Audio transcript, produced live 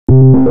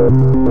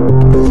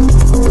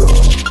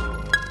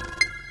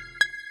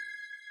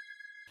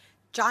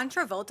John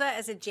Travolta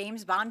as a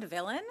James Bond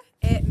villain?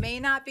 It may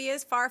not be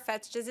as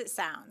far-fetched as it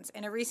sounds.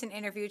 In a recent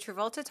interview,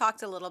 Travolta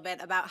talked a little bit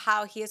about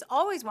how he has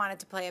always wanted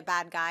to play a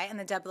bad guy in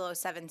the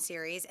 007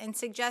 series and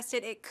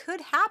suggested it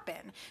could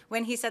happen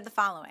when he said the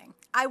following: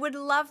 "I would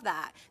love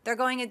that. They're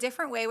going a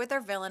different way with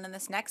their villain in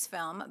this next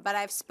film, but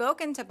I've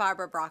spoken to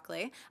Barbara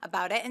Broccoli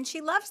about it and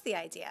she loves the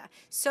idea.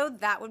 So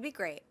that would be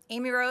great."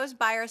 Amy Rose,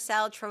 buy or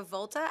sell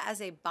Travolta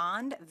as a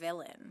Bond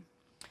villain?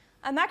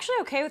 I'm actually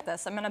okay with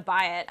this. I'm going to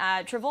buy it.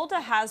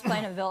 Travolta has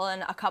played a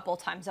villain a couple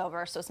times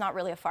over, so it's not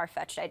really a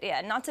far-fetched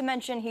idea. Not to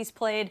mention he's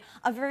played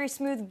a very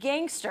smooth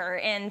gangster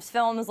in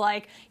films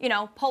like, you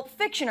know, Pulp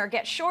Fiction or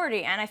Get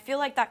Shorty, and I feel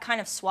like that kind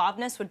of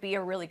suaveness would be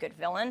a really good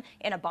villain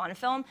in a Bond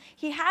film.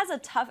 He has a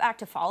tough act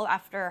to follow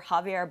after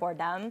Javier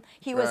Bardem.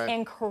 He was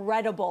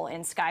incredible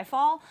in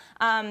Skyfall.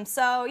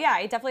 So yeah,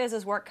 he definitely has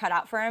his work cut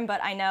out for him,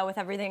 but I know with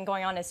everything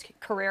going on in his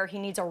career, he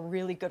needs a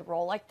really good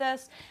role like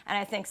this, and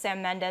I think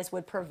Sam Mendes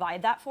would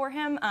provide that for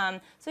him.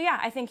 So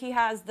yeah, I think he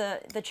has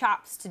the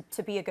chops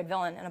to be a good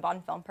villain in a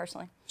Bond film,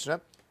 personally.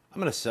 I'm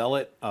going to sell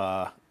it.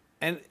 I'm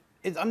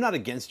not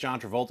against John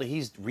Travolta.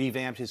 He's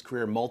revamped his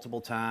career multiple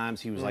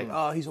times. He was like,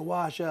 oh, he's a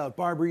washout.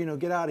 Barbara, you know,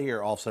 get out of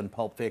here. All of a sudden,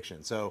 Pulp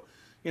Fiction. So,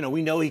 you know,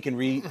 we know he can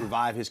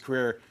revive his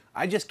career.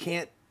 I just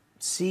can't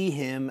see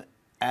him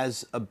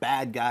as a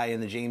bad guy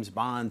in the James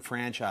Bond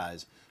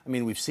franchise. I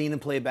mean, we've seen him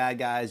play bad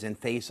guys in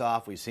Face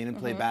Off. We've seen him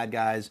play bad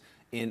guys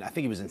in, I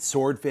think he was in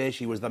Swordfish.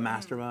 He was the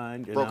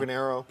mastermind. Broken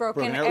Arrow.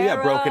 Broken Arrow.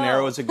 Yeah, Broken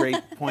Arrow is a great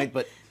point,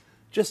 but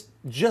it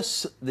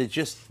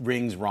just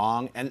rings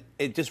wrong, and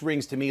it just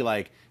rings to me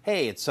like,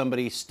 hey, it's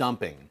somebody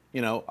stumping.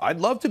 You know, I'd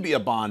love to be a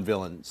Bond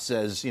villain,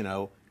 says, you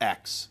know,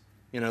 X.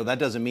 You know, that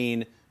doesn't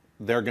mean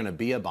they're going to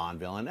be a Bond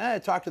villain.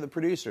 Talk to the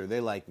producer. They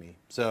like me.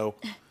 So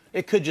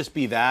it could just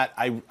be that.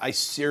 I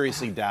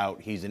seriously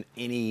doubt he's in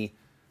any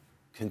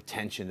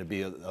contention to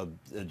be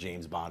a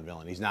James Bond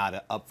villain. He's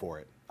not up for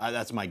it.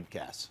 That's my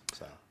guess.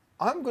 So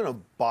I'm going to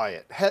buy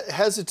it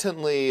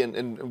hesitantly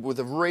and with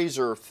a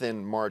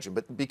razor-thin margin,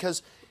 but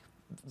because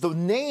the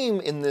name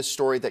in this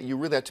story that you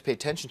really have to pay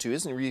attention to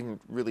isn't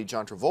even really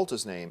John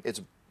Travolta's name. It's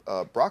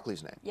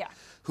Broccoli's name. Yeah.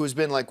 Who's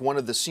been like one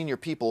of the senior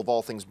people of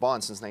all things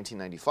Bond since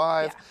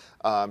 1995.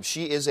 Yeah.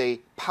 She is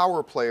a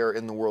power player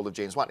in the world of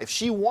James Bond. If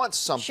she wants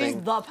something,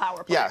 she's the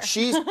power player. Yeah,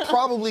 she's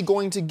probably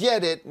going to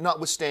get it,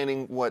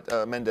 notwithstanding what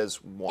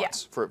Mendes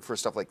wants for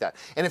stuff like that.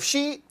 And if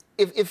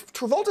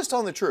Travolta's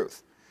telling the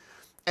truth,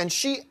 and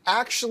she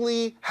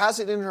actually has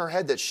it in her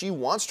head that she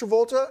wants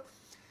Travolta,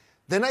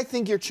 then I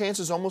think your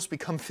chances almost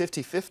become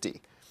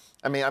 50-50.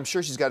 I mean, I'm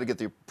sure she's got to get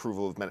the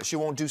approval of Mendes. She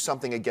won't do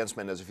something against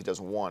Mendes if he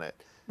doesn't want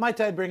it. Might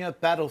I bring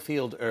up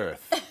Battlefield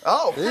Earth?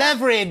 Oh.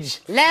 Leverage!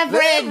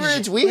 Leverage!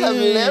 Leverage! We have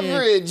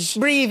leverage!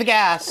 Breathe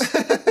gas!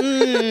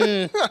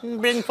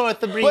 Bring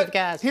forth the breathe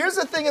gas. Here's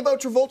the thing about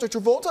Travolta.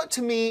 Travolta,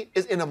 to me,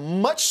 is in a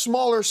much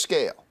smaller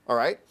scale, all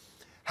right?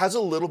 Has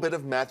a little bit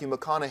of Matthew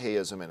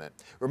McConaugheyism in it.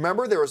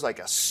 Remember, there was like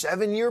a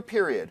 7-year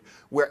period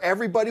where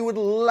everybody would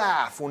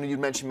laugh when you'd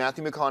mention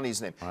Matthew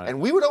McConaughey's name. Right.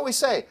 And we would always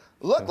say,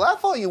 look,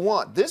 laugh all you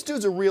want. This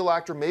dude's a real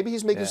actor. Maybe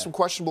he's making some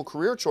questionable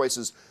career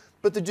choices,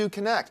 but the dude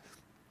can act.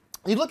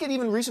 You look at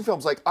even recent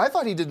films, like, I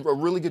thought he did a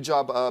really good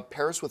job.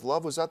 Paris with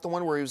Love, was that the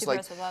one where he was like,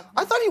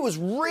 I thought he was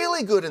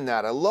really good in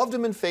that. I loved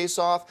him in Face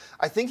Off.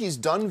 I think he's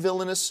done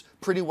villainous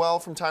pretty well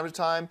from time to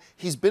time.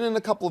 He's been in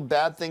a couple of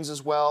bad things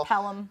as well.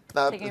 Pelham,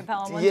 taking a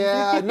Pelham.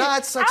 Yeah,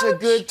 not such a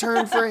good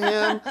turn for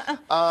him.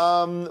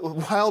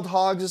 Wild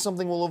Hogs is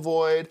something we'll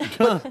avoid.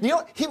 But, you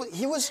know,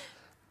 he was...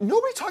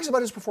 Nobody talks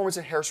about his performance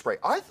in Hairspray.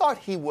 I thought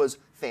he was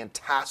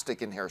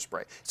fantastic in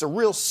Hairspray. It's a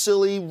real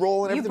silly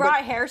role and everything. You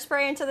brought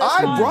Hairspray into this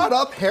I one? brought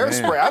up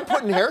Hairspray. I'm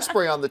putting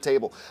Hairspray on the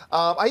table.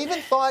 I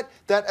even thought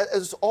that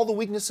as all the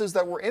weaknesses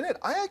that were in it,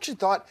 I actually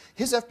thought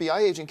his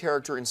FBI agent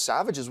character in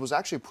Savages was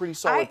actually a pretty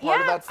solid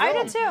part of that film.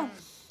 I did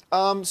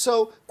too.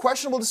 So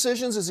questionable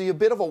decisions. Is he a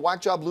bit of a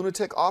whack job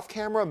lunatic off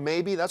camera?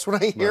 Maybe, that's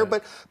what I hear.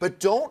 Right. But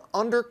don't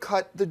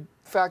undercut the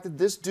fact that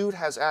this dude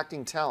has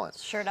acting talent.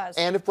 Sure does.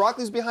 And if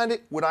Broccoli's behind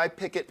it, would I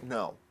pick it?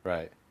 No.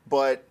 Right.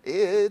 But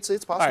it's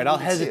possible. All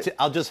right,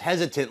 I'll just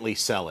hesitantly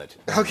sell it.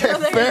 Okay,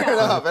 fair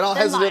enough, and I'll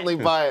hesitantly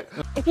buy it.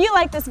 If you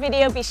like this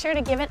video, be sure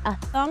to give it a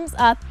thumbs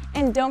up,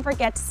 and don't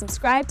forget to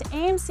subscribe to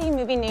AMC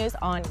Movie News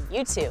on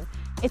YouTube.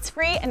 It's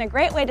free and a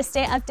great way to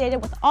stay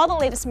updated with all the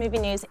latest movie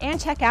news and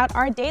check out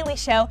our daily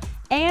show,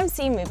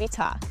 AMC Movie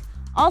Talk.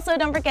 Also,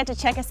 don't forget to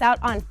check us out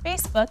on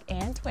Facebook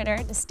and Twitter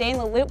to stay in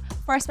the loop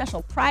for our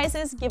special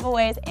prizes,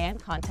 giveaways,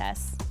 and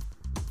contests.